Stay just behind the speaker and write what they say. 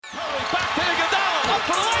Back to Iguodala. Up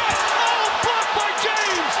for the layup. Oh, blocked by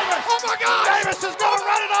James. Oh, my God. Davis is going to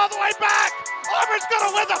run it all the way back. Auburn's going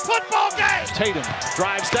to win the football game. Tatum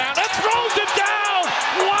drives down and throws it down.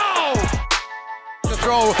 Wow. To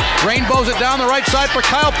throw, rainbows it down the right side for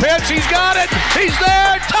Kyle Pitts. He's got it. He's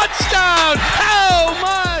there. Touchdown. Oh,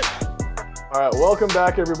 my. All right, welcome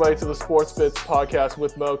back, everybody, to the Sports Bits podcast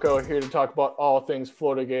with Moko, here to talk about all things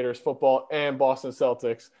Florida Gators football and Boston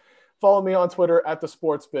Celtics. Follow me on Twitter at the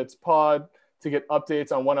Sports Bits Pod to get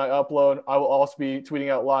updates on when I upload. I will also be tweeting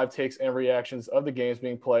out live takes and reactions of the games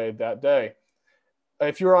being played that day.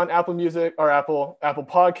 If you're on Apple Music or Apple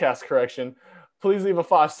Podcast, please leave a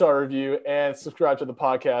 5-star review and subscribe to the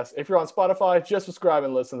podcast. If you're on Spotify, just subscribe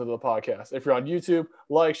and listen to the podcast. If you're on YouTube,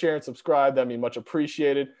 like, share, and subscribe. That'd be much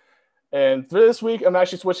appreciated. And for this week, I'm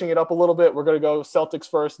actually switching it up a little bit. We're going to go Celtics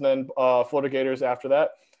first and then Florida Gators after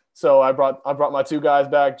that. So I brought my two guys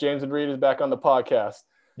back. James and Reed is back on the podcast.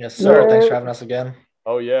 Yes, sir. Thanks for having us again.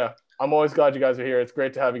 Oh, yeah. I'm always glad you guys are here. It's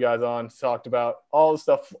great to have you guys on. Talked about all the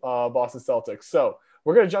stuff Boston Celtics. So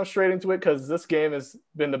we're going to jump straight into it because this game has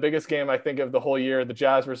been the biggest game, I think, of the whole year. The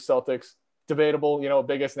Jazz versus Celtics, debatable,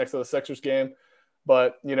 biggest next to the Sixers game.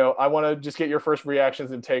 But, I want to just get your first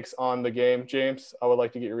reactions and takes on the game. James, I would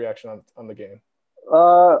like to get your reaction on the game.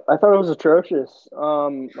 I thought it was atrocious.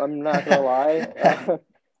 I'm not going to lie.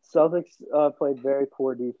 Celtics played very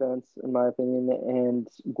poor defense, in my opinion, and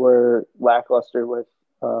were lackluster with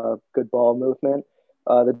good ball movement.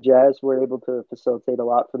 The Jazz were able to facilitate a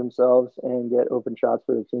lot for themselves and get open shots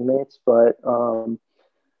for their teammates. But,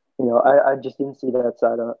 I just didn't see that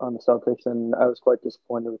side on the Celtics, and I was quite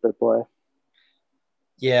disappointed with their play.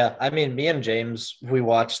 Yeah, I mean, me and James, we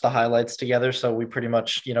watched the highlights together, so we pretty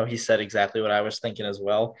much, he said exactly what I was thinking as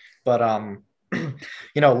well. But,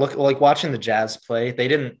 look, like watching the Jazz play,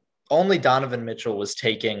 only Donovan Mitchell was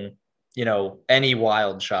taking, any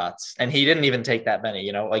wild shots, and he didn't even take that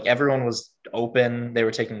many, like everyone was open. They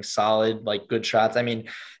were taking solid, like good shots. I mean,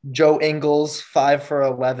 Joe Ingles, 5 for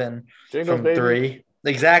 11 Jingles, from baby. 3.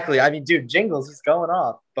 Exactly. I mean, dude, Jingles is going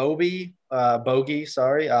off. Bogey,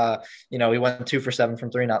 sorry. He went 2 for 7 from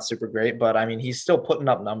 3, not super great, but I mean, he's still putting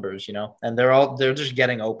up numbers, and they're just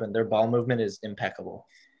getting open. Their ball movement is impeccable.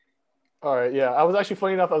 All right, yeah. I was actually,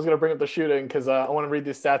 funny enough, I was going to bring up the shooting because I want to read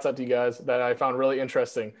these stats out to you guys that I found really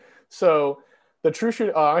interesting. So the true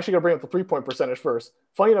shooting, I'm actually going to bring up the three-point percentage first.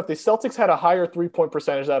 Funny enough, the Celtics had a higher three-point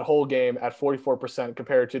percentage that whole game at 44%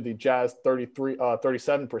 compared to the Jazz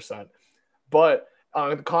 37%. But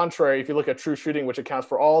on the contrary, if you look at true shooting, which accounts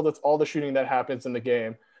for all the shooting that happens in the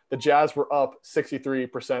game, the Jazz were up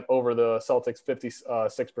 63% over the Celtics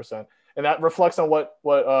 56%. And that reflects on what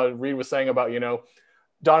Reed was saying about,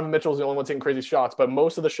 Donovan Mitchell is the only one taking crazy shots, but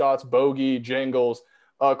most of the shots, Bogey, Jingles,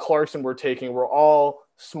 Clarkson were taking were all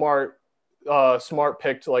smart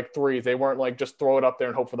picked like threes. They weren't like just throw it up there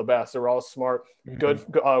and hope for the best. They were all smart, good,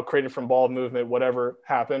 created from ball movement. Whatever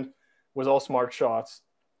happened was all smart shots.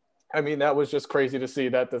 I mean, that was just crazy to see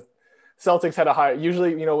that the Celtics had a high.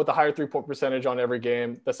 Usually, with the higher 3-point percentage on every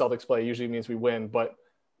game the Celtics play usually means we win, but.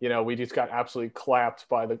 We just got absolutely clapped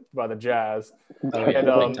by the Jazz. And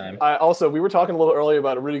we were talking a little earlier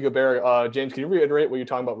about Rudy Gobert. James, can you reiterate what you're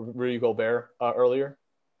talking about Rudy Gobert earlier?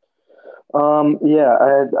 I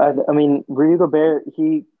mean, Rudy Gobert,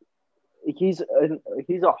 he's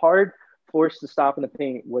a hard force to stop in the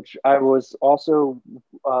paint, which I was also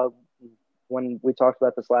when we talked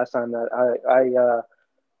about this last time that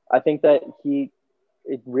I think that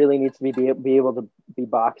it really needs to be able to be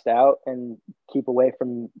boxed out and keep away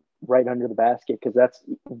from right under the basket because that's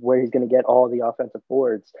where he's going to get all the offensive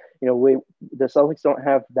boards. The Celtics don't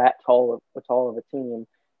have that tall of a team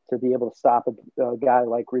to be able to stop a guy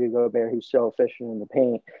like Rudy Gobert who's so efficient in the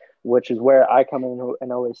paint, which is where I come in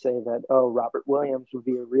and always say that, Robert Williams would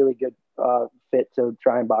be a really good fit to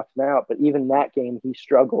try and box him out. But even that game, he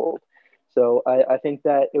struggled. So I think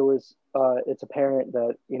that it's apparent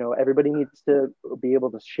that, everybody needs to be able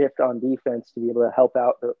to shift on defense to be able to help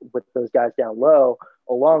out with those guys down low,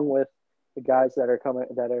 along with the guys that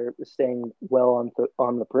are staying well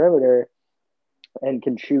on the perimeter and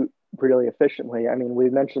can shoot really efficiently. I mean, we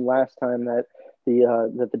mentioned last time that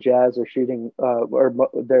the Jazz are shooting or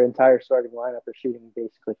their entire starting lineup are shooting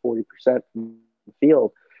basically 40% from the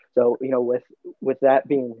field. So, with that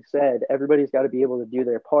being said, everybody's got to be able to do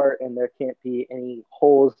their part, and there can't be any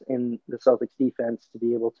holes in the Celtics defense to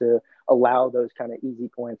be able to allow those kind of easy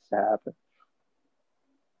points to happen.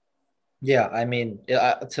 Yeah, I mean,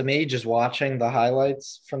 to me, just watching the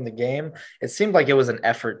highlights from the game, it seemed like it was an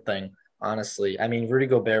effort thing, honestly. I mean, Rudy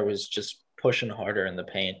Gobert was just pushing harder in the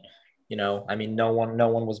paint. I mean, no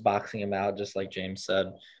one was boxing him out, just like James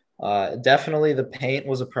said. Definitely the paint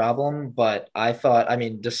was a problem, but I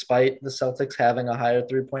mean, despite the Celtics having a higher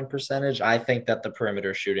 3-point percentage, I think that the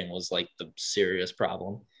perimeter shooting was like the serious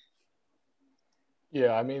problem.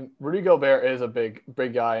 Yeah, I mean, Rudy Gobert is a big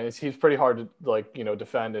guy, and he's pretty hard to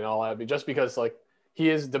defend and all that. But just because he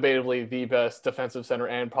is debatably the best defensive center,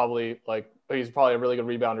 and he's probably a really good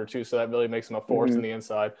rebounder too. So that really makes him a force in the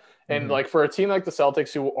inside. And for a team like the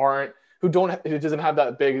Celtics who doesn't have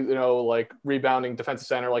that big rebounding defensive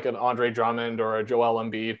center like an Andre Drummond or a Joel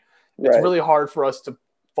Embiid, it's really hard for us to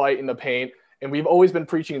fight in the paint. And we've always been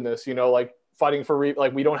preaching this, fighting for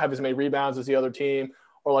we don't have as many rebounds as the other team.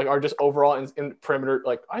 Or our just overall in perimeter,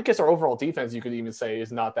 I guess our overall defense, you could even say,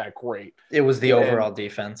 is not that great. It was the overall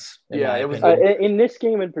defense. It was in this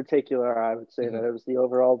game in particular. I would say that it was the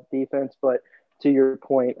overall defense. But to your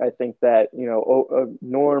point, I think that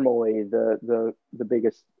normally the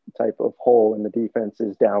biggest type of hole in the defense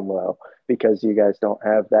is down low because you guys don't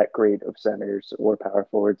have that great of centers or power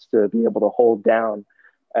forwards to be able to hold down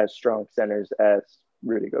as strong centers as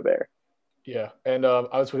Rudy Gobert. Yeah, and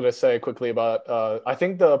I was going to say quickly about I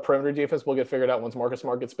think the perimeter defense will get figured out once Marcus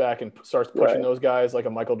Smart gets back and starts pushing those guys like a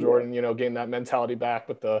Michael Jordan, getting that mentality back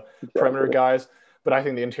with the perimeter guys. But I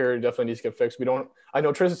think the interior definitely needs to get fixed. I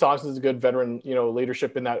know Tristan Thompson is a good veteran,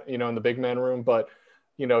 leadership in that, in the big man room, but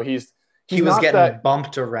he was getting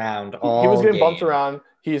bumped around all He was getting game. bumped around.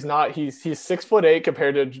 He's 6'8"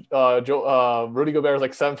 compared to Rudy Gobert is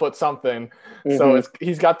like 7 foot something. So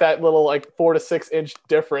he's got that little 4 to 6 inch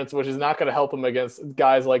difference, which is not going to help him against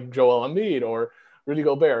guys like Joel Embiid or Rudy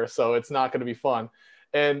Gobert. So it's not going to be fun.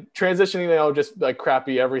 And transitioning, just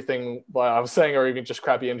crappy everything I was saying, or even just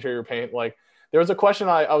crappy interior paint. There was a question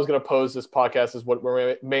I was going to pose this podcast is what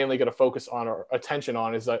we're mainly going to focus on our attention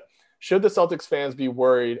on is that should the Celtics fans be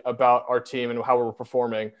worried about our team and how we're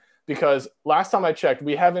performing? Because last time I checked,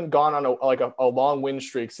 we haven't gone on a long win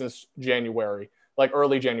streak since January,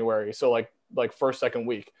 early January. So first, second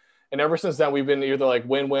week. And ever since then, we've been either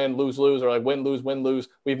win, lose, or win, lose.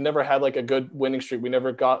 We've never had a good winning streak. We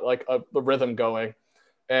never got a rhythm going.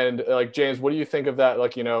 And James, what do you think of that?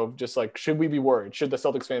 Should we be worried? Should the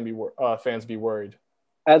Celtics fans be worried?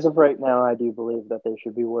 As of right now, I do believe that they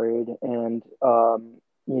should be worried. And,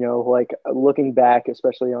 looking back,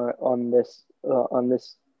 especially on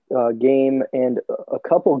this game and a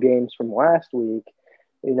couple games from last week,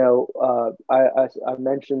 I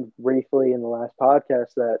mentioned briefly in the last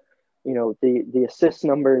podcast that, the assist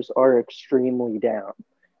numbers are extremely down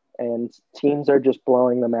and teams are just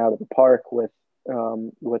blowing them out of the park with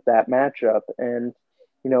that matchup. And,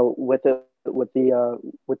 with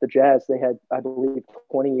the Jazz, they had, I believe,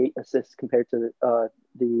 28 assists compared to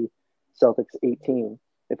the Celtics 18,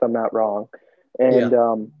 if I'm not wrong. And,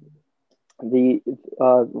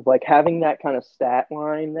 having that kind of stat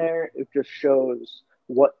line there, it just shows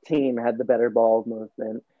what team had the better ball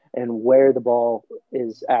movement and where the ball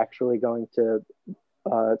is actually going to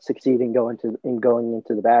succeed in going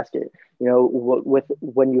into the basket.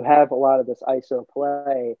 When you have a lot of this ISO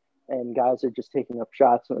play and guys are just taking up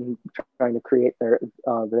shots and trying to create their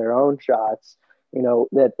own shots,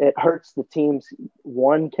 that it hurts the team's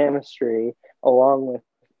chemistry along with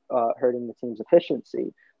hurting the team's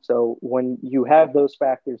efficiency. So when you have those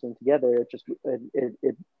factors in together,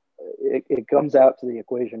 it comes out to the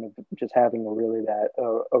equation of just having a really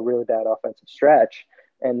bad offensive stretch,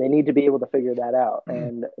 and they need to be able to figure that out.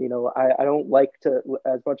 And I don't like to,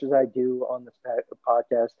 as much as I do on this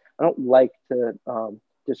podcast, I don't like to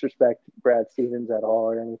disrespect Brad Stevens at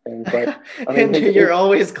all or anything. But I mean, you're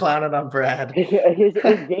always clowning on Brad. His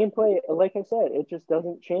gameplay, like I said, it just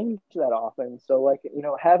doesn't change that often. So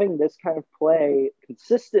having this kind of play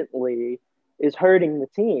consistently is hurting the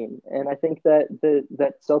team. And I think that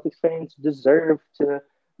that Celtics fans deserve to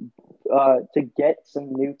get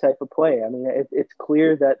some new type of play. I mean, it's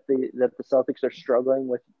clear that the Celtics are struggling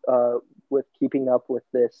with keeping up with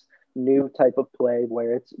this new type of play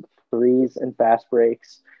where it's threes and fast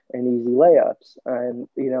breaks and easy layups. And,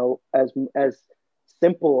 as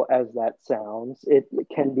simple as that sounds, it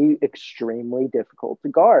can be extremely difficult to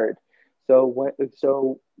guard. So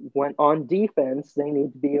when on defense, they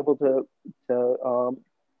need to be able to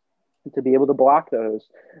be able to block those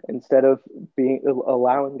instead of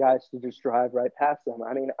allowing guys to just drive right past them.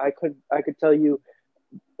 I mean, I could tell you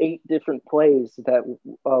 8 different plays that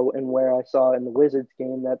and where I saw in the Wizards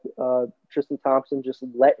game that Tristan Thompson just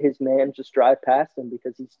let his man just drive past him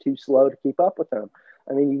because he's too slow to keep up with him.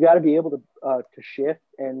 I mean, you got to be able to shift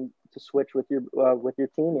and to switch with your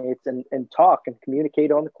teammates and talk and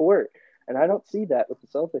communicate on the court. And I don't see that with the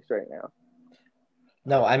Celtics right now.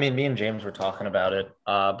 No, I mean, me and James were talking about it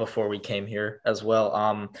before we came here as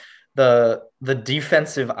well. the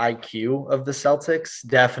defensive IQ of the Celtics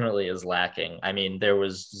definitely is lacking. I mean, there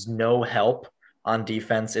was no help on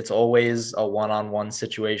defense. It's always a one-on-one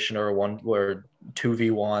situation or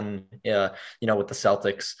 2v1, with the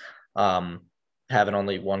Celtics having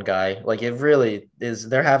only one guy. Like, it really is,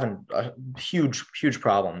 they're having huge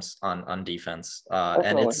problems on defense.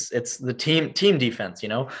 And it's the team defense,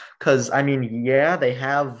 because I mean, yeah, they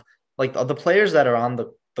have like the players that are on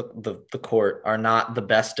the court are not the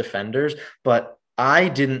best defenders, but I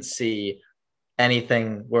didn't see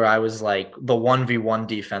anything where I was like the 1v1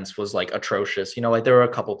 defense was like atrocious. Like there were a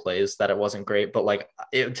couple plays that it wasn't great, but like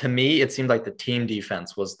to me, it seemed like the team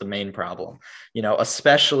defense was the main problem,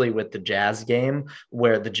 especially with the Jazz game,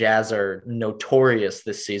 where the Jazz are notorious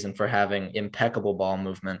this season for having impeccable ball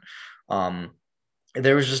movement.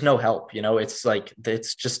 There was just no help, it's like,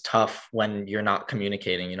 it's just tough when you're not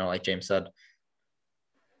communicating, like James said.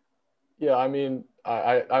 Yeah, I mean,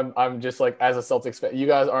 I'm just like, as a Celtics fan, you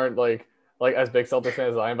guys aren't like as big Celtics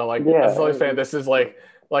fans as I am, but like as a Celtics fan, this is like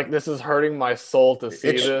this is hurting my soul to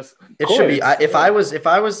see this. It should be. If I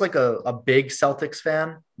was like a big Celtics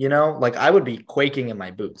fan, like I would be quaking in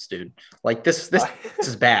my boots, dude. Like this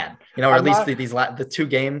is bad, or at least the two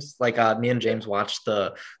games. Like me and James watched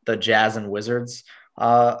the Jazz and Wizards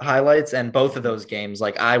highlights, and both of those games,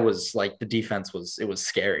 like I was like, the defense was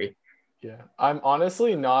scary. Yeah, I'm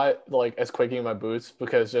honestly not like as quaking in my boots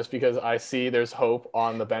because I see there's hope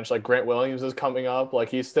on the bench. Like Grant Williams is coming up. Like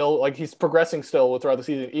he's progressing still throughout the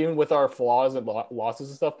season, even with our flaws and losses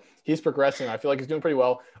and stuff. He's progressing. I feel like he's doing pretty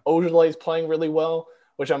well. Ojale is playing really well,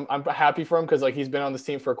 which I'm happy for him because like he's been on this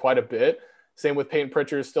team for quite a bit. Same with Peyton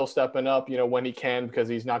Pritchard, still stepping up, when he can, because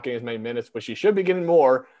he's not getting as many minutes, but he should be getting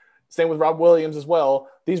more. Same with Rob Williams as well.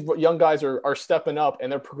 These young guys are stepping up and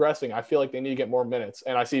they're progressing. I feel like they need to get more minutes.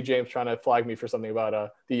 And I see James trying to flag me for something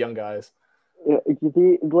about the young guys. Yeah,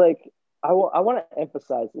 I want to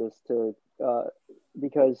emphasize this too,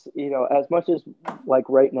 because as much as like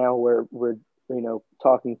right now we're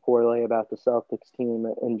talking poorly about the Celtics team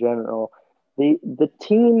in general, the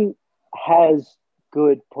team has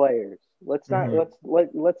good players. Let's not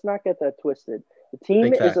get that twisted. The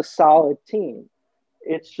team is a solid team.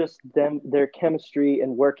 It's just their chemistry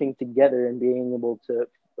and working together and being able to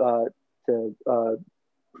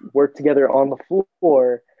work together on the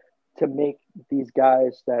floor to make these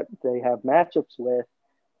guys that they have matchups with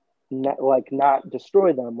not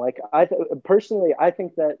destroy them. Like personally, I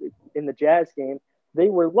think that in the Jazz game, they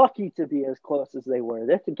were lucky to be as close as they were.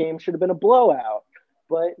 That game should have been a blowout,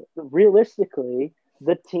 but realistically,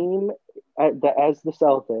 the team, as the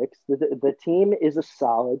Celtics, the team is a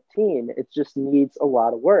solid team. It just needs a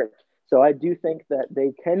lot of work. So I do think that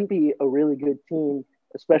they can be a really good team,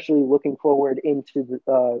 especially looking forward into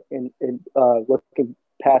looking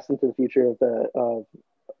past into the future of the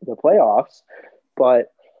playoffs.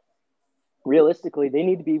 But realistically, they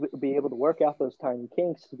need to be able to work out those tiny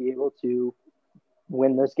kinks to be able to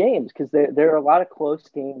win those games, because there are a lot of close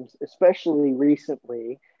games, especially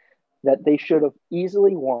recently, that they should have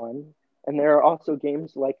easily won. And there are also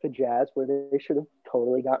games like the Jazz where they should have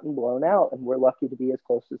totally gotten blown out, and we're lucky to be as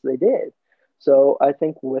close as they did. So I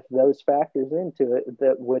think with those factors into it,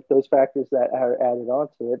 with those factors that are added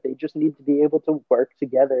onto it, they just need to be able to work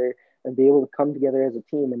together and be able to come together as a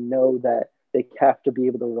team and know that they have to be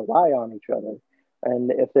able to rely on each other.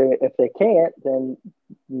 And if they can't, then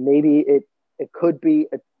maybe it could be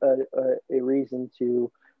a reason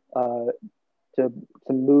to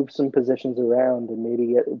move some positions around and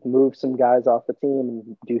maybe move some guys off the team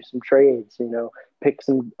and do some trades, pick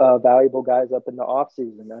some valuable guys up in the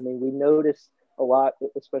offseason. I mean, we noticed a lot,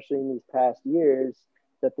 especially in these past years,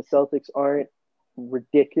 that the Celtics aren't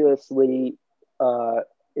ridiculously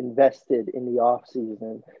invested in the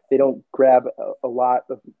offseason. They don't grab a lot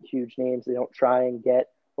of huge names. They don't try and get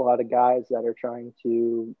a lot of guys that are trying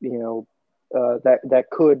to, that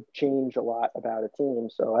could change a lot about a team.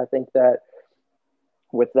 So I think that,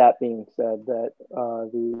 with that being said, that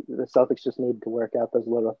the Celtics just need to work out those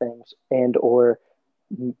little things and or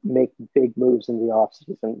make big moves in the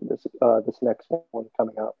offseason, this next one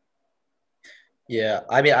coming up. Yeah,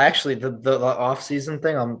 I mean, actually, the offseason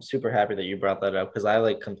thing, I'm super happy that you brought that up because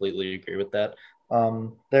I completely agree with that.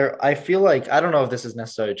 I feel like, I don't know if this is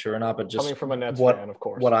necessarily true or not, but just coming from a Nets fan, of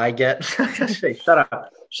course. What I get, shut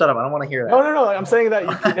up. I don't want to hear that. No. I'm saying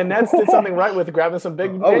that the Nets did something right with grabbing some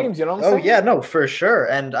big names. You know what I'm saying? Oh yeah, no, for sure.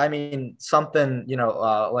 And I mean, something,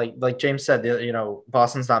 like James said,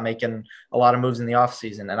 Boston's not making a lot of moves in the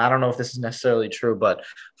offseason. And I don't know if this is necessarily true, but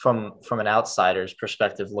from an outsider's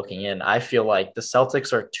perspective looking in, I feel like the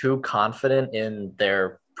Celtics are too confident in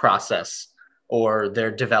their process or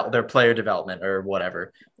their player development or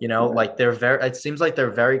whatever. Like it seems like they're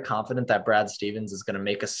very confident that Brad Stevens is going to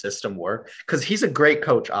make a system work because he's a great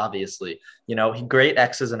coach, obviously. He great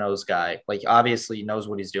X's and O's guy. Like obviously he knows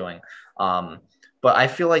what he's doing. But I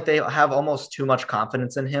feel like they have almost too much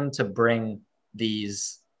confidence in him to bring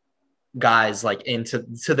these guys like into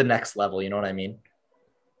the next level. You know what I mean?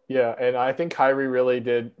 Yeah, and I think Kyrie really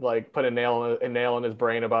did like put a nail in his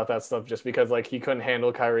brain about that stuff, just because like he couldn't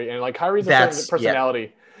handle Kyrie, and like Kyrie's a certain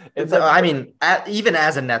personality. Yeah. It's like, even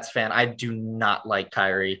as a Nets fan, I do not like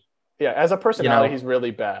Kyrie. Yeah, as a personality, he's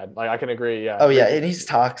really bad. Like I can agree. Yeah. Oh yeah, and he's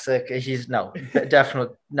toxic. He's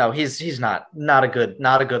definitely no. He's not a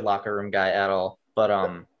good locker room guy at all. But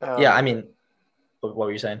yeah, I mean, what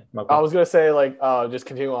were you saying? I was gonna say like just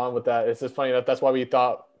continue on with that. It's just funny enough. That's why we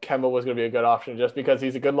thought Kemba was going to be a good option, just because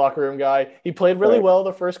he's a good locker room guy. He played really well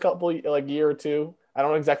the first couple like year or two. I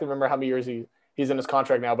don't exactly remember how many years he's in his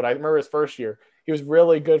contract now, but I remember his first year. He was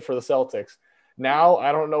really good for the Celtics. Now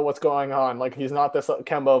I don't know what's going on. Like he's not this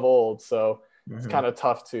Kemba of old, so it's kind of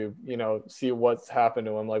tough to see what's happened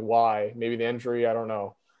to him. Like why? Maybe the injury. I don't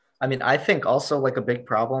know. I mean, I think also like a big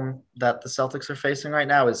problem that the Celtics are facing right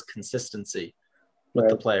now is consistency with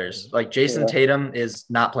the players. Like Jason Tatum is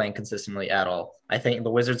not playing consistently at all. I think in the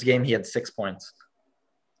Wizards game, he had 6 points.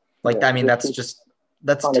 Like, I mean, that's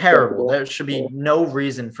terrible. There should be no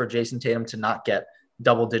reason for Jason Tatum to not get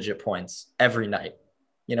double-digit points every night.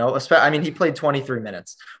 I mean, he played 23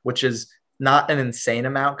 minutes, which is not an insane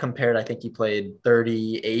amount compared. I think he played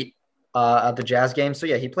 38 at the Jazz game. So,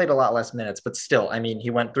 yeah, he played a lot less minutes. But still, I mean, he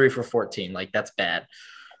went 3 for 14. Like, that's bad.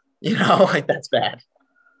 Like, that's bad.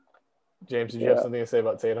 James, did you have something to say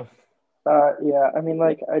about Tatum? Yeah, I mean,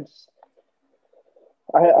 like,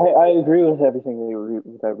 I agree with everything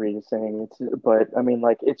that Reed is saying. But I mean,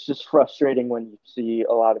 like, it's just frustrating when you see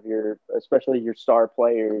a lot of especially your star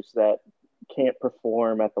players that can't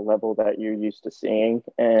perform at the level that you're used to seeing.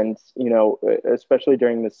 And, especially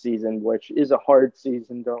during this season, which is a hard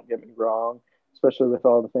season, don't get me wrong, especially with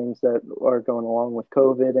all the things that are going along with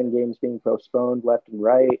COVID and games being postponed left and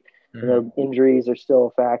right. Injuries are still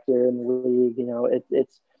a factor in the league.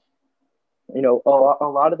 It's a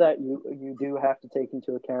lot of that you do have to take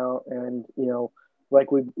into account. And,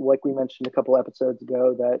 like we mentioned a couple episodes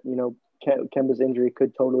ago, that, Kemba's injury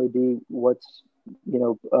could totally be what's,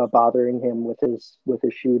 bothering him with his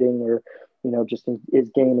shooting or, just in his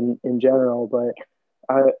game in general. But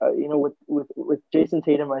with Jason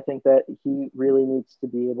Tatum, I think that he really needs to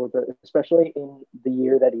be able to, especially in the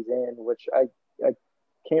year that he's in, which I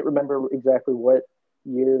can't remember exactly what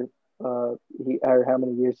year or how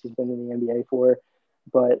many years he's been in the NBA for,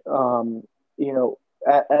 but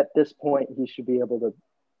at this point he should be able to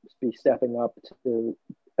be stepping up to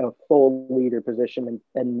a full leader position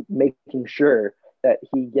and making sure that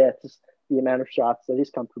he gets the amount of shots that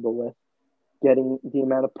he's comfortable with, getting the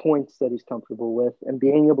amount of points that he's comfortable with, and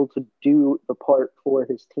being able to do the part for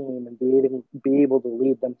his team and be able to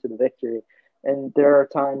lead them to the victory. And there are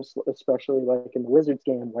times, especially like in the Wizards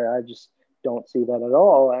game, where I just don't see that at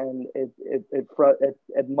all. And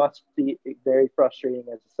it must be very frustrating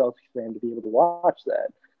as a Celtics fan to be able to watch that.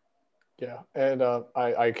 Yeah, and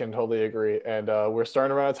I can totally agree. And we're starting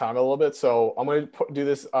to run out of time a little bit, so I'm going to do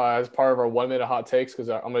this as part of our 1 minute hot takes, because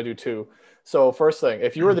I'm going to do 2. So first thing,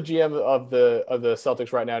 if you were the GM of the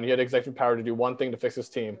Celtics right now and you had executive power to do one thing to fix this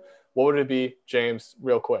team, what would it be, James?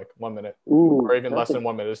 Real quick, 1 minute, or even less than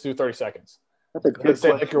 1 minute. Let's do 30 seons. That's a good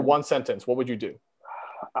say like your one sentence. What would you do?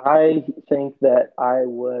 I think that I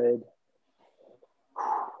would.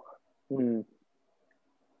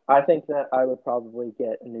 I think that I would probably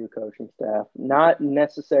get a new coaching staff. Not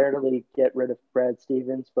necessarily get rid of Brad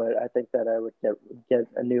Stevens, but I think that I would get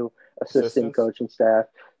a new assistant coaching staff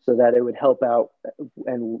so that it would help out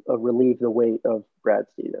and relieve the weight of Brad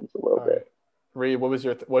Stevens a little bit. Reed,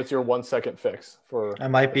 what's your 1 second fix for? I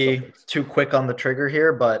might be too quick on the trigger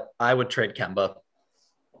here, but I would trade Kemba.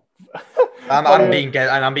 I'm being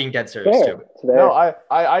dead serious too. No,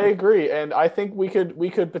 I agree, and I think we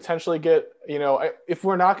could potentially get, if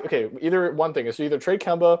we're not either one thing is to either trade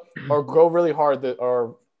Kemba or go really hard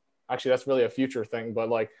or actually that's really a future thing, but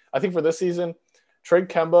like I think for this season, trade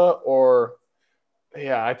Kemba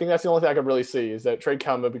I think that's the only thing I could really see is that trade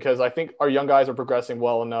Kemba, because I think our young guys are progressing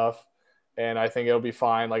well enough. And I think it'll be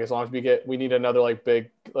fine. Like, as long as we need another like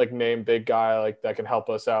big, like name big guy, like that can help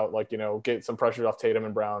us out, like, get some pressure off Tatum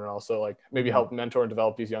and Brown, and also like maybe help mentor and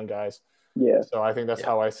develop these young guys. Yeah. So I think that's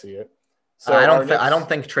how I see it. So I don't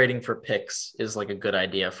think trading for picks is like a good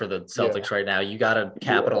idea for the Celtics right now. You got to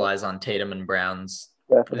capitalize on Tatum and Brown's.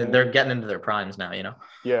 Definitely. They're getting into their primes now,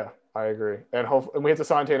 Yeah, I agree. And we have to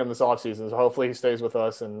sign Tatum this offseason, so hopefully he stays with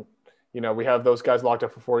us and we have those guys locked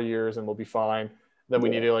up for 4 years and we'll be fine. Then we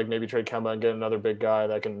need to like maybe trade Kemba and get another big guy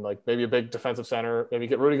that can like maybe a big defensive center, maybe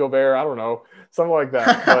get Rudy Gobert. I don't know, something like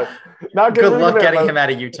that. But not get Good Rudy luck Gobert, getting him out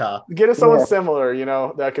of Utah. Get us someone similar,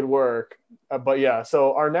 that could work. But yeah,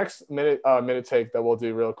 so our next minute take that we'll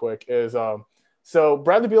do real quick is so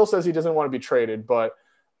Bradley Beal says he doesn't want to be traded, but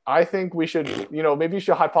I think we should, maybe you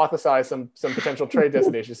should hypothesize some potential trade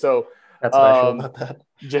destinations. So that's what I feel about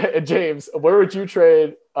that. James, where would you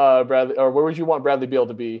trade Bradley, or where would you want Bradley Beal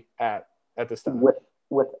to be at this time?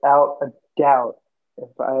 Without a doubt, if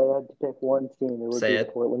I had to pick one team, it would be the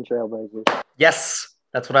Portland Trailblazers. Yes,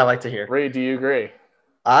 that's what I like to hear. Ray, do you agree?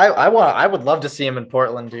 I would love to see him in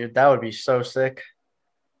Portland, dude. That would be so sick.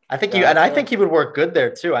 I think I think he would work good there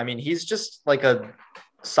too. I mean, he's just like a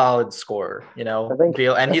solid scorer,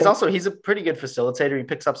 Beal, and he's a pretty good facilitator. He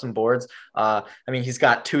picks up some boards. I mean, he's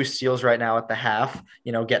got 2 steals right now at the half.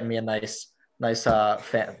 Getting me a nice on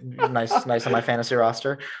my fantasy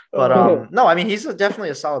roster. But no, I mean, he's definitely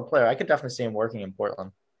a solid player. I could definitely see him working in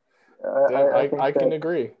Portland. I can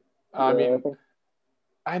agree. I mean,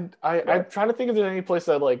 I'm trying to think if there's any place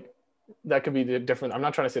that could be different. I'm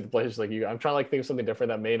not trying to say the Blazers like you. I'm trying to think of something different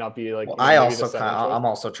that may not be like. Well, I'm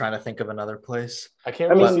also trying to think of another place. I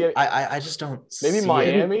can't really see it. I just don't. Maybe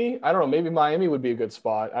Miami. I don't know. Maybe Miami would be a good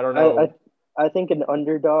spot. I don't know. I think an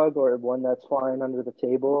underdog or one that's flying under the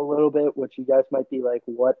table a little bit, which you guys might be like,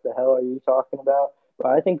 what the hell are you talking about? But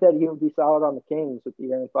I think that he would be solid on the Kings with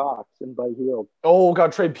De'Aaron Fox and Buddy Hield. Oh,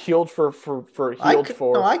 God, trade Hield for Hield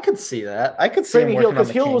No, I could see that. I could see him working on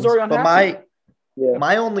the Kings. Was already on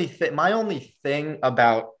my only thing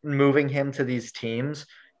about moving him to these teams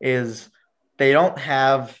is they don't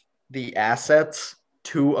have the assets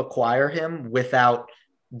to acquire him without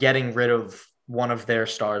getting rid of one of their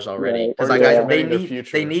stars already, because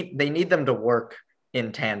they need them to work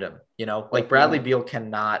in tandem. Like Bradley Beal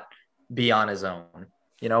cannot be on his own.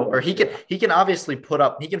 Or he can obviously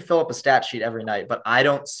fill up a stat sheet every night, but I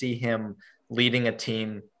don't see him leading a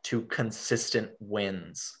team to consistent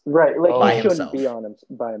wins. Right, like by he himself. shouldn't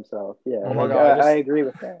be by himself. Yeah, oh my God, I agree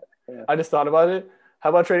with that. Yeah. I just thought about it. How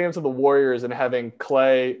about trading him to the Warriors and having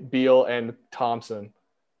Clay, Beal, and Thompson?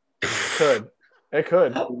 It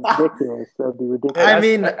could. Ridiculous. That would be ridiculous. I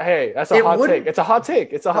mean, that's a hot take. It's a hot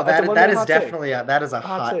take. That is definitely a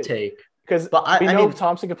hot take. Because we know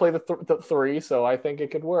Thompson can play the 3, so I think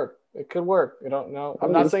it could work. It could work. You don't know.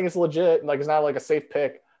 I'm not saying it's legit. Like, it's not like a safe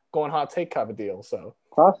pick, going hot take kind of deal. So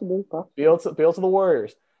possibly. Beal to the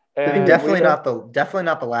Warriors. And definitely not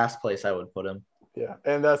the last place I would put him. Yeah,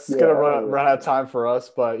 and that's gonna run out of time for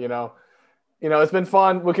us. But it's been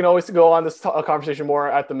fun. We can always go on this conversation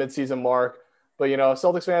more at the midseason mark. But,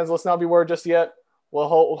 Celtics fans, let's not be worried just yet. We'll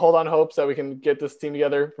hold on hopes that we can get this team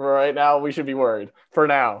together. For right now, we should be worried for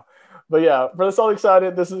now. But, yeah, for the Celtics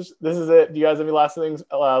side, this is it. Do you guys have any last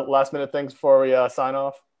minute things before we sign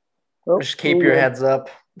off? Just keep your heads up.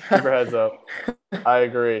 Keep your heads up. I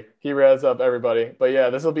agree. Keep your heads up, everybody. But, yeah,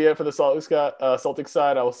 this will be it for the Celtics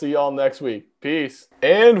side. I will see you all next week. Peace.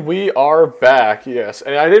 And we are back, yes.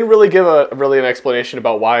 And I didn't really give an explanation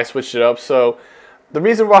about why I switched it up, so – the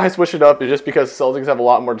reason why I switched it up is just because the Celtics have a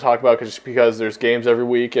lot more to talk about, just because there's games every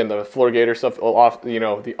week and the Florida Gator stuff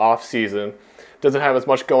the off season doesn't have as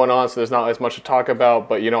much going on, so there's not as much to talk about.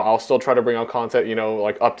 But I'll still try to bring out content,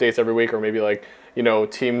 like updates every week, or maybe like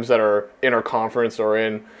teams that are in our conference or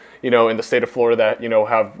in the state of Florida that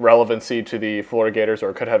have relevancy to the Florida Gators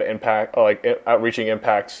or could have impact, outreaching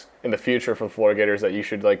impacts in the future for the Florida Gators that you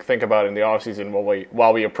should think about in the off season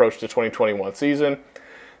while we approach the 2021 season.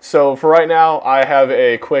 So for right now, I have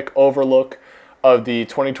a quick overlook of the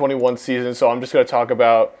 2021 season. So I'm just going to talk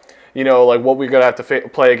about, what we're going to have to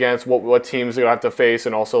play against, what teams are going to have to face,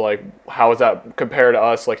 and also how is that compared to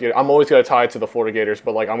us. I'm always going to tie it to the Florida Gators,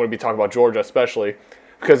 but I'm going to be talking about Georgia especially,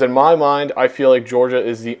 because in my mind, I feel like Georgia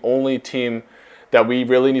is the only team that we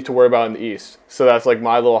really need to worry about in the East. So that's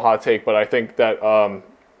my little hot take, but I think that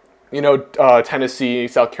Tennessee,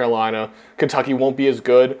 South Carolina, Kentucky won't be as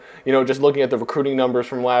good. Just looking at the recruiting numbers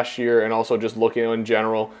from last year, and also just looking in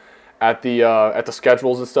general at the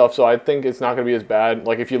schedules and stuff. So I think it's not going to be as bad.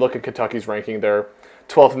 If you look at Kentucky's ranking, they're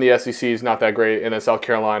 12th in the SEC, is not that great, and then South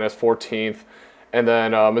Carolina is 14th, and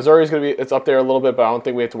then Missouri is it's up there a little bit, but I don't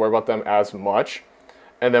think we have to worry about them as much.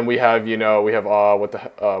 And then we have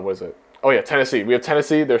what is it? Oh yeah, Tennessee. We have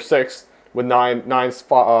Tennessee. They're 6th. With nine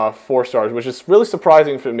 4-stars, which is really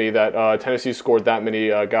surprising for me that Tennessee scored that many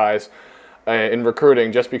guys in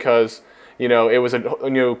recruiting, just because it was a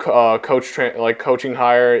new coaching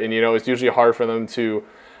hire, and it's usually hard for them to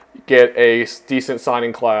get a decent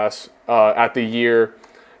signing class at the year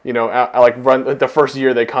like run the first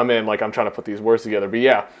year they come in. Like I'm trying to put these words together, but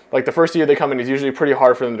yeah, like the first year they come in is usually pretty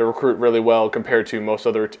hard for them to recruit really well compared to most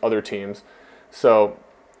other teams. So,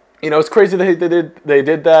 it's crazy they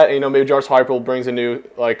did that. Maybe Jarvis Heupel brings a new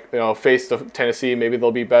face to Tennessee. Maybe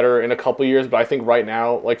they'll be better in a couple years. But I think right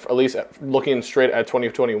now, like at least looking straight at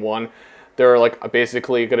 2021, they're like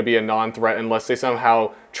basically going to be a non-threat unless they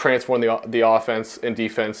somehow transform the offense and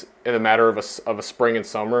defense in a matter of a spring and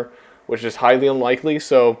summer, which is highly unlikely.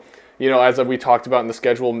 So, as we talked about in the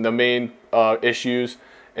schedule, the main issues.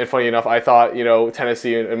 And funny enough, I thought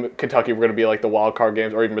Tennessee and Kentucky were going to be like the wild card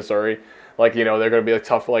games, or even Missouri. Like, they're going to be like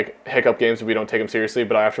tough, like hiccup games if we don't take them seriously.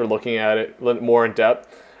 But after looking at it more in depth,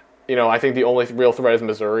 I think the only real threat is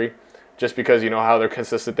Missouri, just because how they're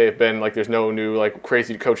consistent they've been. Like, there's no new like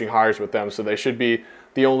crazy coaching hires with them, so they should be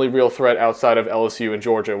the only real threat outside of LSU and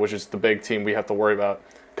Georgia, which is the big team we have to worry about.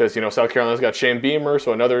 Because South Carolina's got Shane Beamer,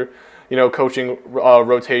 so another coaching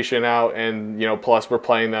rotation out, and plus we're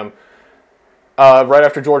playing them right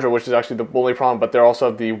after Georgia, which is actually the only problem, but they're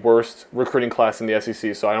also the worst recruiting class in the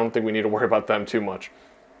SEC, so I don't think we need to worry about them too much.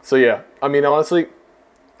 So yeah, I mean, honestly,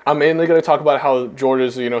 I'm mainly going to talk about how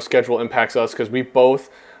Georgia's schedule impacts us, because we both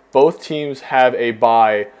teams have a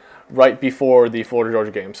bye right before the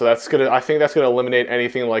Florida-Georgia game. So I think that's gonna eliminate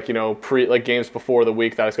anything like games before the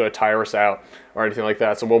week that is gonna tire us out or anything like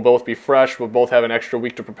that. So we'll both be fresh. We'll both have an extra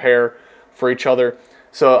week to prepare for each other.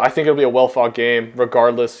 So I think it'll be a well-fought game,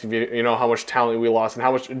 regardless of how much talent we lost and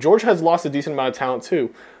how much Georgia has lost a decent amount of talent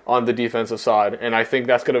too on the defensive side, and I think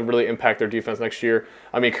that's going to really impact their defense next year.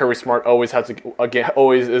 I mean, Kirby Smart always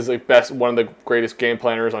is the best, one of the greatest game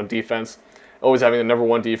planners on defense, always having the number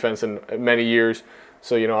one defense in many years.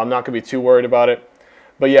 So I'm not going to be too worried about it.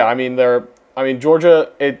 But yeah, I mean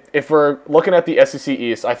Georgia. If we're looking at the SEC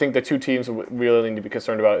East, I think the two teams we really need to be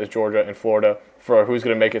concerned about is Georgia and Florida for who's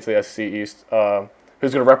going to make it to the SEC East.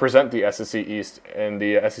 Who's going to represent the SEC East in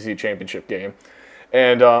the SEC championship game.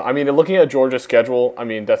 And, looking at Georgia's schedule,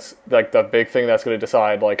 that's like the big thing that's going to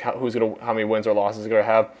decide like how many wins or losses they're going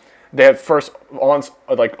to have. They have first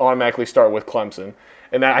automatically start with Clemson.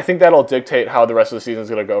 And I think that'll dictate how the rest of the season is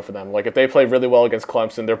going to go for them. Like if they play really well against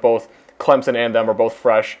Clemson, Clemson and them are both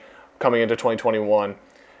fresh coming into 2021.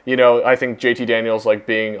 I think JT Daniels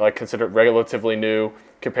being considered relatively new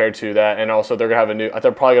compared to that, and also they're probably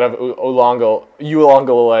gonna have Uiagalelei.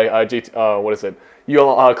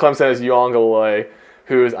 Clemson has Uiagalelei,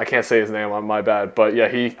 who's I can't say his name, my bad, but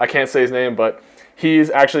yeah, I can't say his name, but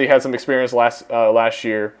he's actually had some experience last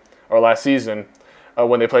season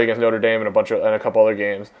when they played against Notre Dame and a couple other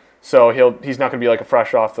games. So he's not going to be like a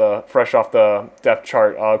fresh off the depth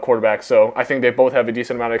chart quarterback. So I think they both have a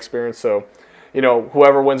decent amount of experience. So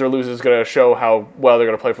whoever wins or loses is going to show how well they're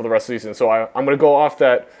going to play for the rest of the season. So I'm going to go off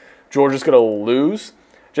that Georgia's going to lose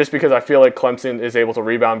just because I feel like Clemson is able to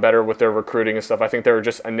rebound better with their recruiting and stuff. I think they're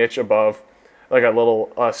just a niche above, like a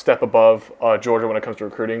little step above Georgia when it comes to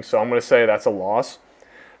recruiting. So I'm going to say that's a loss.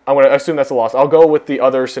 I'm going to assume that's a loss. I'll go with the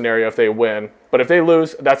other scenario if they win. But if they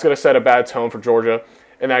lose, that's going to set a bad tone for Georgia.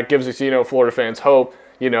 And that gives us, Florida fans hope,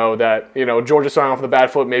 that, Georgia's starting off with a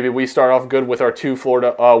bad foot. Maybe we start off good with our two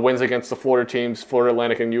Florida wins against the Florida teams, Florida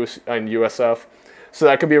Atlantic and USF. So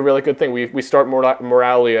that could be a really good thing. We start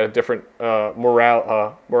morally at a different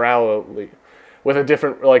morality with a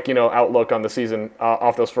different outlook on the season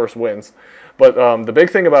off those first wins. But the big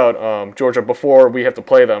thing about Georgia before we have to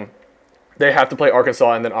play them, they have to play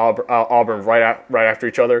Arkansas and then Auburn right after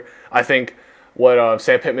each other. I think what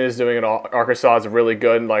Sam Pittman is doing in Arkansas is really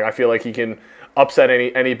good. I feel like he can upset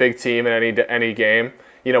any big team in any game.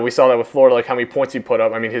 We saw that with Florida, how many points he put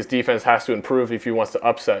up. I mean, his defense has to improve if he wants to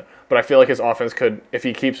upset. But I feel like his offense could, if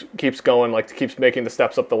he keeps going, keeps making the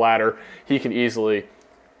steps up the ladder, he can easily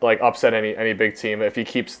upset any big team if he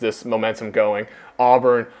keeps this momentum going.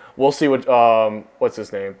 Auburn, we'll see what's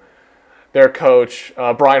his name? Their coach,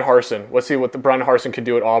 Brian Harsin. Let's see what Brian Harsin can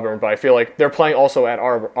do at Auburn. But I feel like they're playing also at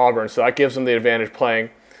Auburn, so that gives them the advantage playing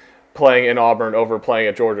in Auburn over playing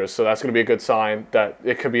at Georgia. So that's going to be a good sign that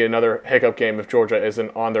it could be another hiccup game if Georgia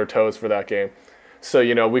isn't on their toes for that game. So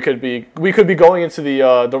we could be going into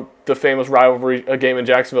the famous rivalry game in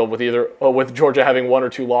Jacksonville with Georgia having one or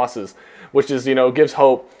two losses, which is gives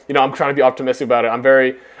hope. I'm trying to be optimistic about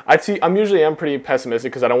it. I'm usually pretty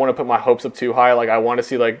pessimistic because I don't want to put my hopes up too high. I want to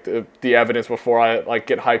see the evidence before I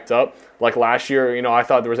get hyped up. Like last year, I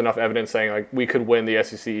thought there was enough evidence saying we could win the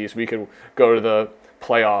SEC East, we could go to the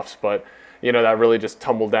playoffs, but that really just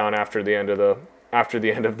tumbled down after the end of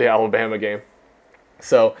the Alabama game.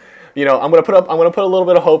 So I'm gonna put a little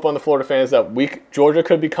bit of hope on the Florida fans that Georgia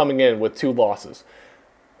could be coming in with two losses.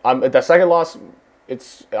 The second loss,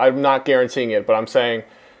 I'm not guaranteeing it, but I'm saying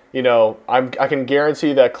I can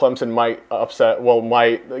guarantee that Clemson might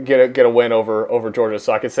get a win over Georgia.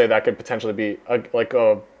 So I could say that could potentially be a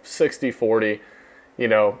 60-40,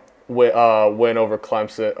 win over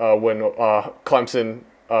Clemson,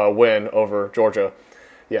 win over Georgia.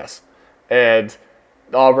 Yes. And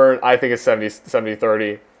Auburn, I think it's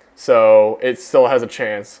 70-30. So it still has a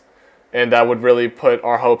chance. And that would really put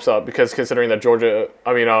our hopes up because considering that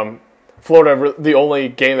Florida, the only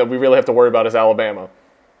game that we really have to worry about is Alabama.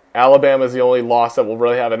 Alabama is the only loss that we'll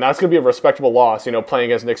really have, and that's going to be a respectable loss,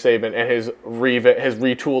 playing against Nick Saban and his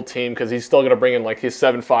retooled team because he's still going to bring in his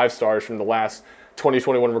 7 5-stars from the last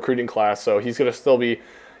 2021 recruiting class. So he's going to still be,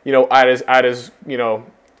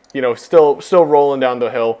 still rolling down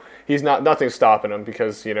the hill. Nothing's stopping him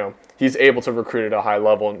because he's able to recruit at a high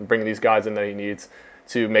level and bring these guys in that he needs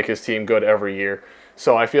to make his team good every year.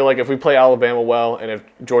 So I feel like if we play Alabama well and if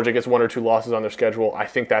Georgia gets 1 or 2 losses on their schedule, I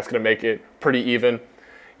think that's going to make it pretty even.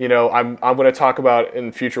 I'm going to talk about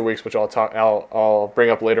in future weeks, which I'll bring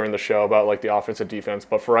up later in the show about the offense and defense.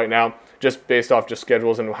 But for right now, just based off just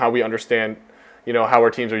schedules and how we understand, how our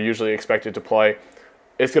teams are usually expected to play,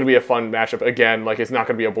 it's going to be a fun matchup. Again, it's not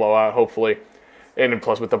going to be a blowout, hopefully. And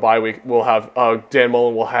plus with the bye week, we'll have Dan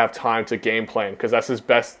Mullen will have time to game plan because that's his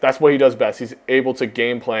best. That's what he does best. He's able to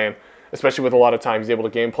game plan, especially with a lot of time. He's able to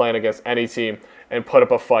game plan against any team and put up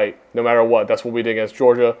a fight no matter what. That's what we did against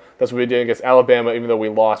Georgia. That's what we did against Alabama. Even though we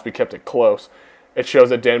lost, we kept it close. It shows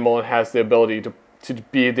that Dan Mullen has the ability to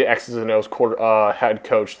be the X's and O's head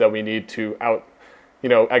coach that we need to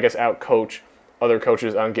out-coach other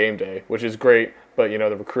coaches on game day, which is great. But,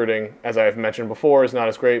 the recruiting, as I've mentioned before, is not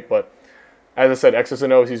as great. But as I said, X's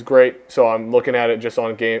and O's, he's great. So I'm looking at it just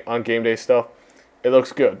on game day stuff. It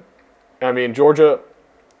looks good. Georgia,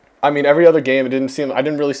 every other game, I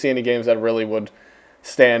didn't really see any games that really would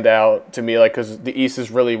stand out to me, because the East is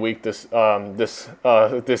really weak this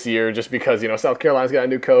year, just because South Carolina's got a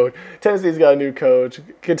new coach, Tennessee's got a new coach,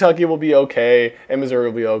 Kentucky will be okay, and Missouri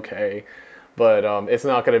will be okay, but it's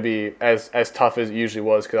not going to be as tough as it usually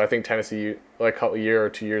was, because I think Tennessee a year or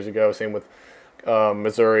 2 years ago, same with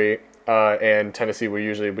Missouri and Tennessee, will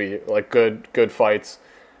usually be good fights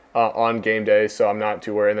on game day, so I'm not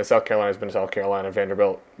too worried. And then South Carolina's been South Carolina.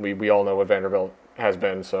 Vanderbilt, we all know what Vanderbilt has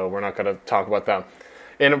been, so we're not going to talk about them.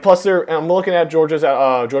 And plus, I'm looking at Georgia's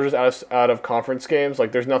out of conference games.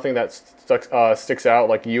 There's nothing that sticks out,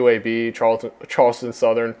 like UAB, Charleston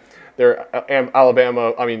Southern.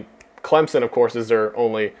 Alabama. Clemson, of course, is their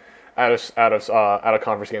only out of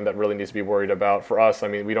conference game that really needs to be worried about. For us,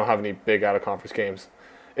 we don't have any big out of conference games.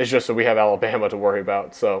 It's just that we have Alabama to worry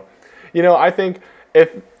about. So, I think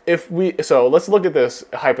let's look at this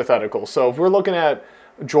hypothetical. So if we're looking at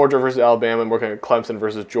Georgia versus Alabama and we're looking at Clemson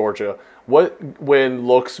versus Georgia, what win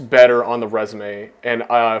looks better on the resume? And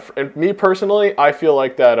me personally, I feel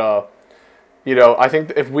like that, I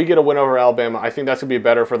think if we get a win over Alabama, I think that's going to be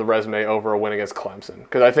better for the resume over a win against Clemson.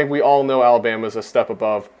 Because I think we all know Alabama is a step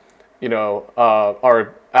above,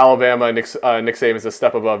 our Alabama, Nick Saban is a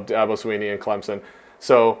step above Dabo Swinney and Clemson.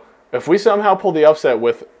 So if we somehow pull the upset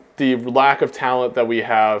with the lack of talent that we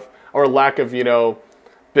have, or lack of,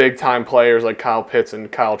 big-time players like Kyle Pitts and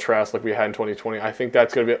Kyle Trask like we had in 2020, I think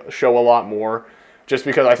that's going to show a lot more, just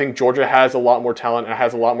because I think Georgia has a lot more talent and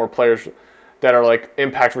has a lot more players that are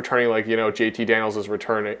impact returning, JT Daniels is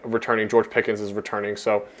returning, George Pickens is returning,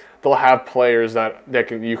 so they'll have players that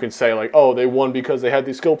you can say they won because they had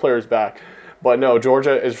these skill players back. But no,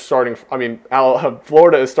 Georgia is starting,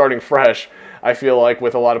 Florida is starting fresh, I feel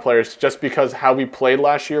with a lot of players, just because how we played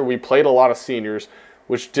last year. We played a lot of seniors,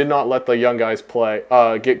 which did not let the young guys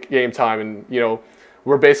get game time. And,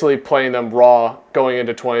 we're basically playing them raw going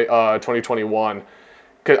into 2021.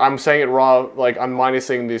 Cause I'm saying it raw, I'm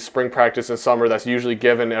minusing the spring practice and summer that's usually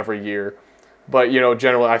given every year. But,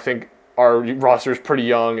 generally, I think our roster is pretty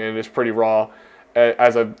young and it's pretty raw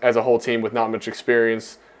as a whole team with not much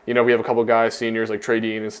experience. We have a couple of guys, seniors like Trey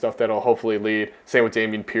Dean and stuff that'll hopefully lead. Same with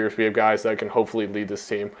Damian Pierce. We have guys that can hopefully lead this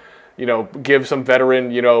team. Give some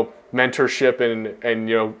veteran, mentorship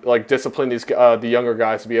and discipline the younger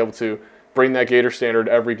guys to be able to bring that Gator standard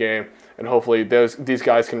every game. And hopefully these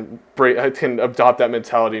guys can adopt that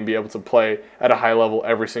mentality and be able to play at a high level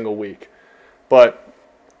every single week. But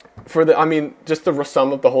just to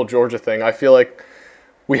sum up the whole Georgia thing, I feel like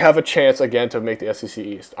we have a chance again to make the SEC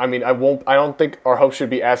East. I don't think our hopes should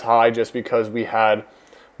be as high just because we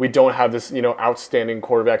don't have this, outstanding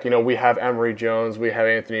quarterback. We have Emory Jones, we have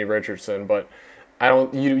Anthony Richardson, but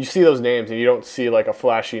you see those names and you don't see a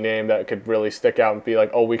flashy name that could really stick out and be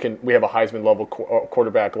we have a Heisman level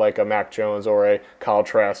quarterback like a Mac Jones or a Kyle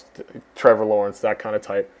Trask, Trevor Lawrence, that kind of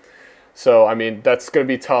type. So I mean, that's going to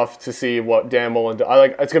be tough to see what Dan Mullen.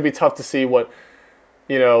 It's going to be tough to see what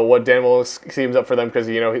Dan Mullen schemes up for them because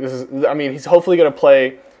he's hopefully going to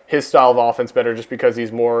play his style of offense better just because he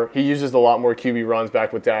uses a lot more QB runs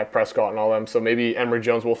back with Dak Prescott and all them. So maybe Emory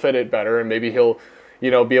Jones will fit it better, and maybe he'll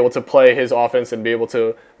be able to play his offense and be able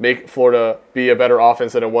to make Florida be a better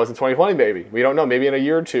offense than it was in 2020. Maybe we don't know. Maybe in a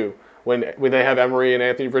year or two when they have Emory and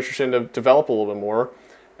Anthony Richardson to develop a little bit more,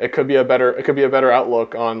 it could be a better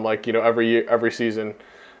outlook on every season.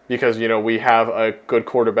 Because, we have a good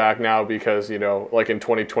quarterback now because, in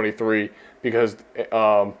 2023, because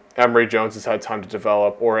Emory Jones has had time to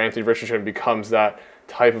develop or Anthony Richardson becomes that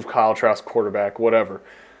type of Kyle Trask quarterback, whatever.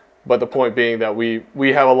 But the point being that we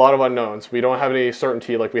have a lot of unknowns. We don't have any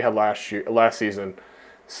certainty like we had last season.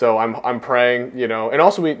 So I'm praying, and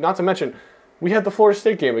also not to mention, we had the Florida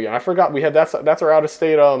State game again. I forgot we had that's our out of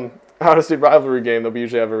state rivalry game that we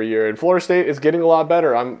usually have every year. And Florida State is getting a lot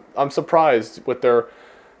better. I'm surprised with their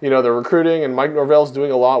their recruiting, and Mike Norvell's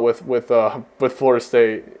doing a lot with Florida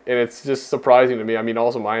State, and it's just surprising to me. I mean,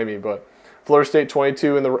 also Miami, but Florida State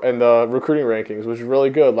 22 in the recruiting rankings, which is really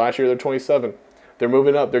good. Last year they're 27. They're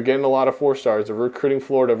moving up. They're getting a lot of 4-stars. They're recruiting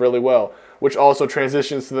Florida really well, which also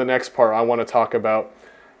transitions to the next part I want to talk about.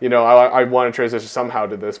 I want to transition somehow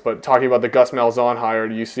to this, but talking about the Gus Malzahn hire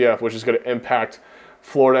at UCF, which is going to impact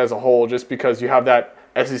Florida as a whole, just because you have that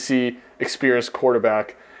SEC experienced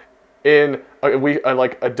quarterback in a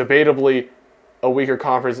debatably a weaker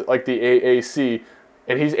conference like the AAC,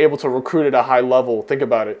 and he's able to recruit at a high level. Think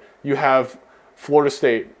about it. You have Florida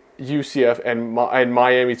State, UCF, and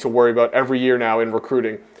Miami to worry about every year now in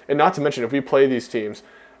recruiting. And not to mention, if we play these teams,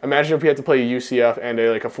 imagine if we had to play UCF and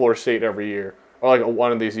a Florida State every year, or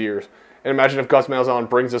one of these years. And imagine if Gus Malzahn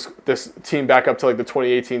brings this team back up to the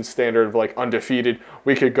 2018 standard of undefeated.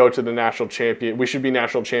 We could go to the national champion. We should be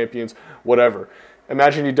national champions, whatever.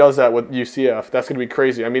 Imagine he does that with UCF. That's going to be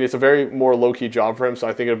crazy. I mean, it's a very more low-key job for him, so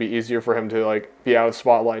I think it'll be easier for him to be out of the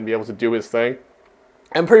spotlight and be able to do his thing.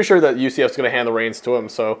 I'm pretty sure that UCF's going to hand the reins to him,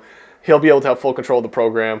 so he'll be able to have full control of the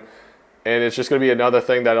program. And it's just going to be another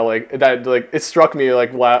thing that it struck me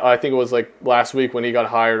I think it was last week when he got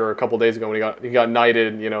hired, or a couple days ago when he got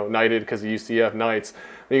knighted, knighted because of UCF Knights.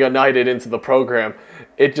 When he got knighted into the program,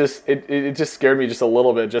 it just scared me just a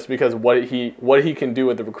little bit, just because what he can do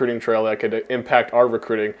with the recruiting trail that could impact our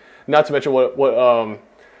recruiting. Not to mention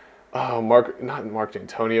Mark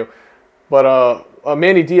D'Antonio, but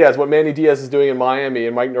Manny Diaz, what Manny Diaz is doing in Miami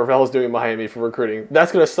and Mike Norvell is doing in Miami for recruiting.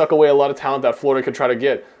 That's going to suck away a lot of talent that Florida could try to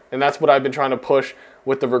get. And that's what I've been trying to push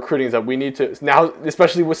with the recruiting, is that we need to, now,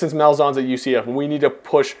 especially since Malzahn's at UCF, we need to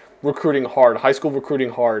push recruiting hard, high school recruiting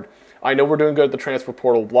hard. I know we're doing good at the transfer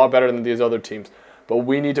portal, a lot better than these other teams, but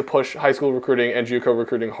we need to push high school recruiting and JUCO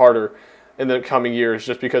recruiting harder in the coming years,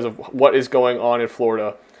 just because of what is going on in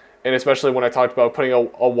Florida. And especially when I talked about putting a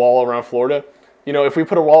wall around Florida. If we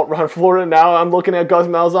put a wall around Florida now, I'm looking at Gus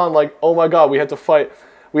Malzahn oh my God, we have to fight.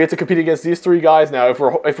 We have to compete against these 3 guys now. If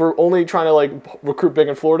we're only trying to recruit big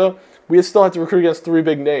in Florida, we still have to recruit against 3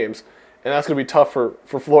 big names, and that's going to be tough for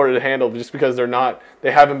Florida to handle, just because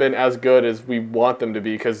they haven't been as good as we want them to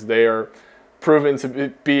be, because they are proven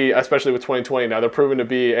to be, especially with 2020 now, they're proven to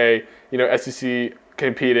be a SEC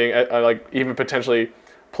competing even potentially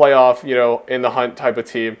playoff in the hunt type of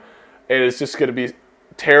team, and it's just going to be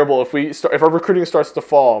terrible if our recruiting starts to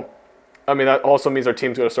fall. I mean, that also means our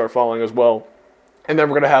team's going to start falling as well. And then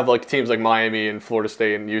we're going to have teams like Miami and Florida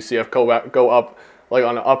State and UCF go up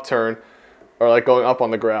on an upturn, or going up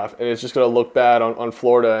on the graph. And it's just going to look bad on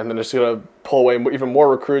Florida, and then it's going to pull away even more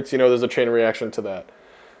recruits. There's a chain reaction to that.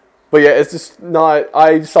 But yeah, it's just not –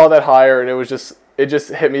 I saw that hire, and it just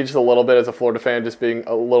hit me just a little bit as a Florida fan, just being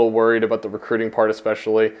a little worried about the recruiting part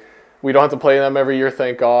especially. We don't have to play them every year,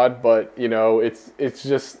 thank God. But, it's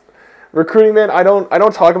just – recruiting, man, I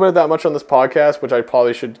don't talk about it that much on this podcast, which I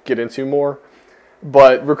probably should get into more.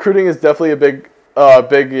 But recruiting is definitely a big,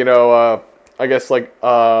 thing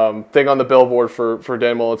on the billboard for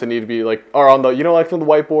Dan Mullen to need to be or on the, from the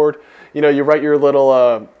whiteboard, you write your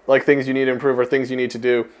little, things you need to improve or things you need to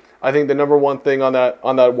do. I think the number one thing on that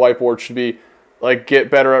whiteboard should be,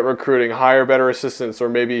 get better at recruiting, hire better assistants, or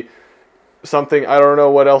maybe something, I don't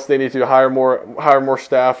know what else they need to hire more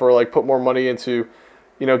staff, or put more money into,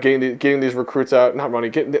 getting these recruits out, not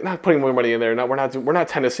putting more money in there. We're not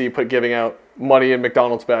Tennessee giving out money in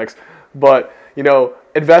McDonald's bags, but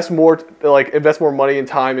invest more money and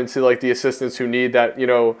time into the assistants who need that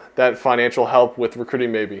that financial help with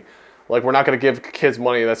recruiting. Maybe we're not going to give kids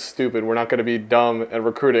money. That's stupid. We're not going to be dumb at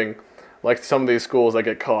recruiting like some of these schools that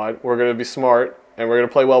get caught. We're going to be smart, and we're going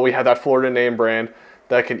to play well. We have that Florida name brand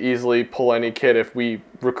that can easily pull any kid if we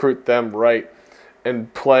recruit them right.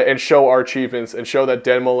 and play and show our achievements and show that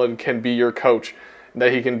Dan Mullen can be your coach,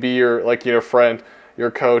 that he can be your friend,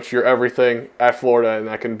 your coach, your everything at Florida, and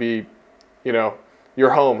that can be,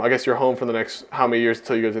 your home. I guess your home for the next how many years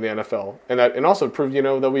until you go to the NFL, and also prove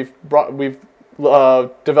that we've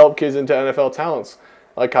developed kids into NFL talents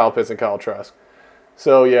like Kyle Pitts and Kyle Trask.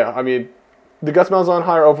 So yeah, I mean, the Gus Malzahn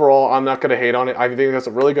hire overall, I'm not going to hate on it. I think that's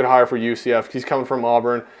a really good hire for UCF. He's coming from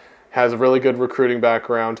Auburn, has a really good recruiting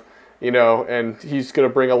background, and he's going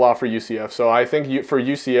to bring a lot for UCF. So I think for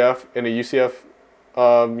UCF, in a UCF,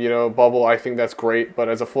 bubble, I think that's great. But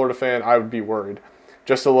as a Florida fan, I would be worried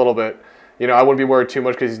just a little bit. I wouldn't be worried too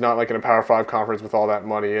much because he's not like in a Power 5 conference with all that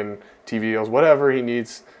money and TV deals, whatever he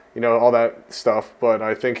needs, all that stuff. But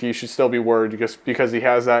I think he should still be worried just because he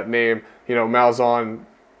has that name, Malzahn,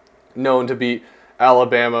 known to beat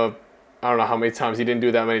Alabama. I don't know how many times. He didn't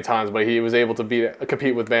do that many times, but he was able to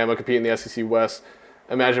compete with Bama, compete in the SEC West.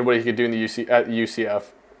 Imagine what he could do in at UCF,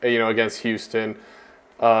 against Houston,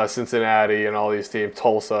 Cincinnati, and all these teams,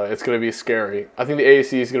 Tulsa. It's going to be scary. I think the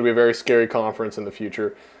AAC is going to be a very scary conference in the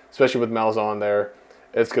future, especially with Malzahn there.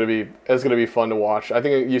 It's going to be fun to watch. I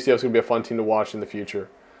think UCF is going to be a fun team to watch in the future.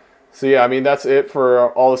 So yeah, I mean, that's it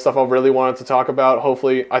for all the stuff I really wanted to talk about.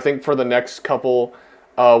 Hopefully, I think for the next couple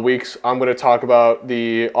weeks, I'm going to talk about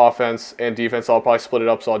the offense and defense. I'll probably split it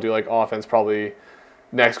up, so I'll do like offense probably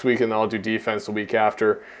next week, and then I'll do defense the week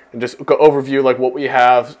after, and just go overview like what we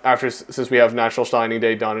have since we have National Signing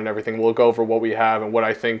Day done and everything. We'll go over what we have and what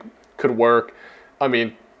I think could work. I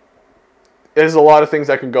mean, there's a lot of things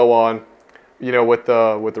that can go on, with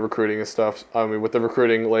the recruiting and stuff. I mean, with the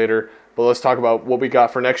recruiting later, but let's talk about what we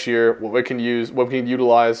got for next year, what we can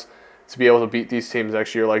utilize to be able to beat these teams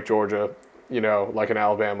next year, like Georgia, like in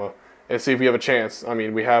Alabama, and see if we have a chance. I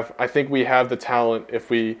mean, I think we have the talent if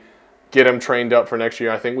we get them trained up for next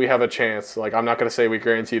year. I think we have a chance. Like, I'm not going to say we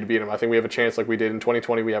guarantee to beat them. I think we have a chance like we did in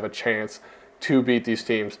 2020. We have a chance to beat these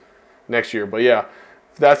teams next year. But yeah,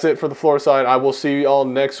 that's it for the Florida side. I will see you all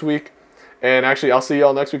next week. And actually, I'll see you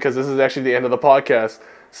all next week because this is actually the end of the podcast.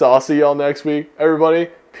 So I'll see you all next week. Everybody,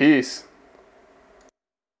 peace.